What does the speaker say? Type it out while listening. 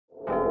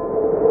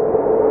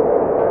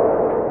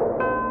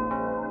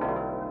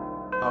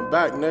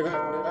Back, nigga.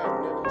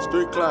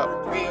 Street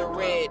Clout. Real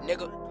red,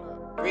 nigga.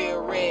 Real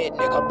red,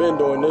 nigga. I been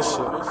doing this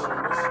shit.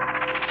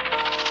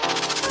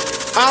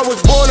 I was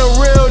born a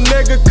real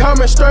nigga,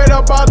 coming straight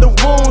up out the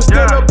womb.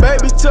 Still a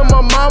baby to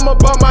my mama,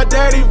 but my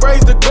daddy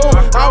raised a goon.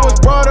 I was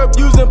brought up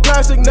using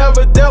plastic,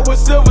 never dealt with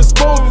silver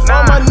spoons.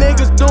 All my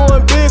niggas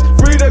doing biz,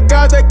 free the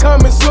guys that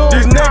coming soon.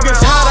 These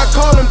niggas hot, I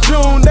call them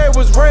June, they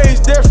was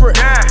raised different.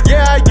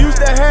 Yeah, I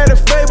used to have a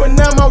fade, but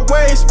now my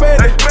way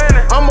spending.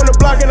 I'm on the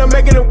block and I'm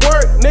making it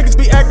work. Niggas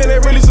be acting,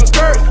 they really some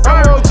skirts. I'm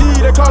an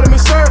OG, they calling me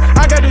sir.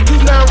 I got the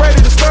juice, now I'm ready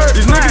to stir.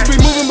 These niggas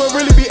be moving, but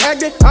really be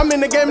acting. I'm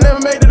in the game,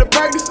 never made it a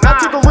practice. I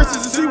took a risk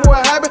to see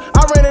what happened.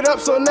 I ran it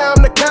up, so now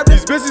I'm the captain.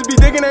 These bitches be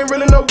digging, ain't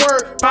really no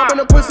word. Popping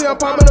a pussy, I'm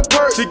popping a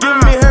perk. She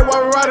giving me head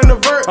while we riding the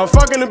vert. I'm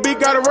fucking the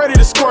beat, got it ready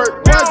to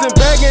squirt. Wasn't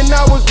begging,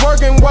 I was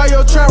working while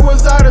your trap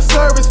was out of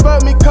service.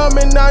 Fuck me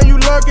coming, now you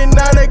lurking.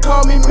 Now they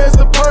call me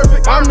Mr.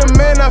 Perfect. I'm the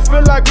man, I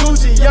feel like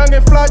Gucci. Young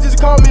and fly,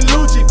 just call me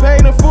Lucci.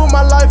 Paid in full,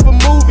 my life a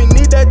movie.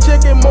 Need that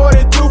chicken more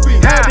than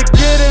 2P. Had to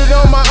get it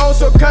on my own,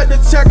 so cut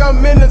the check, I'm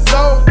in the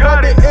zone.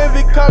 Got the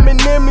envy coming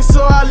in me,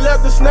 so I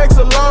left the snakes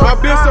alone. My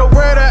bitch so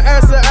rare to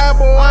ask an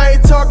apple, I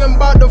ain't talking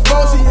about the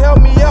phone. She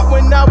held me up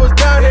when I was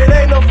down, it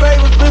ain't no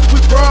favors, bitch, we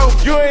grown.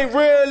 You ain't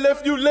real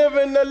if you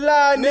living a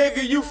lie,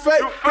 nigga, you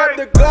fake. Cut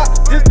the Clout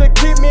just to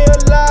keep me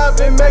alive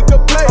and make a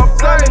play.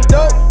 Selling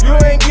dope, you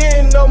ain't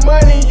getting no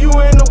money, you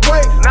in the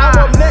way. I'm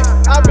up next,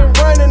 I've been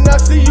running, I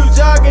see you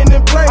jogging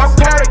in place. I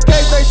caught a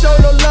case, they show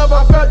no love,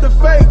 I felt the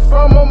fake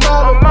from a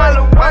mile away.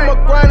 I'ma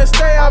grind and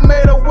stay, I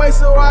made a way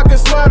so I can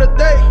smile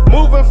today.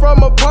 Moving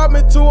from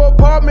apartment to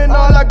apartment,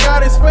 all I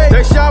got is fake.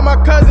 They shot my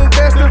cousins,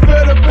 they still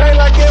feel the pain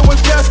like it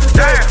was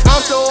yesterday.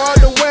 I'm so all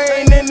the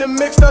way, ain't in the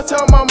mix, I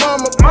tell my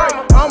mama pray.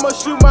 I'ma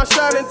shoot my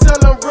shot until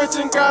I'm rich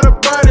and got a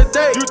brighter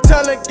day. You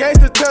telling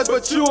gangsta touch,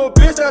 but you a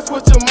bitch, that's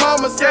what your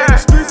mama said. The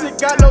streets ain't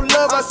got no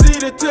love, I see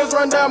the tears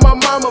run down my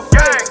mama's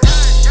face.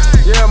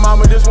 Yeah,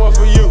 mama, this one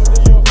for you.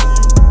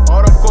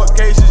 All them court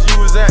cases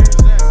you was at.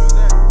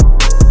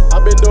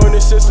 I've been doing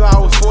this shit since I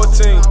was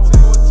 14.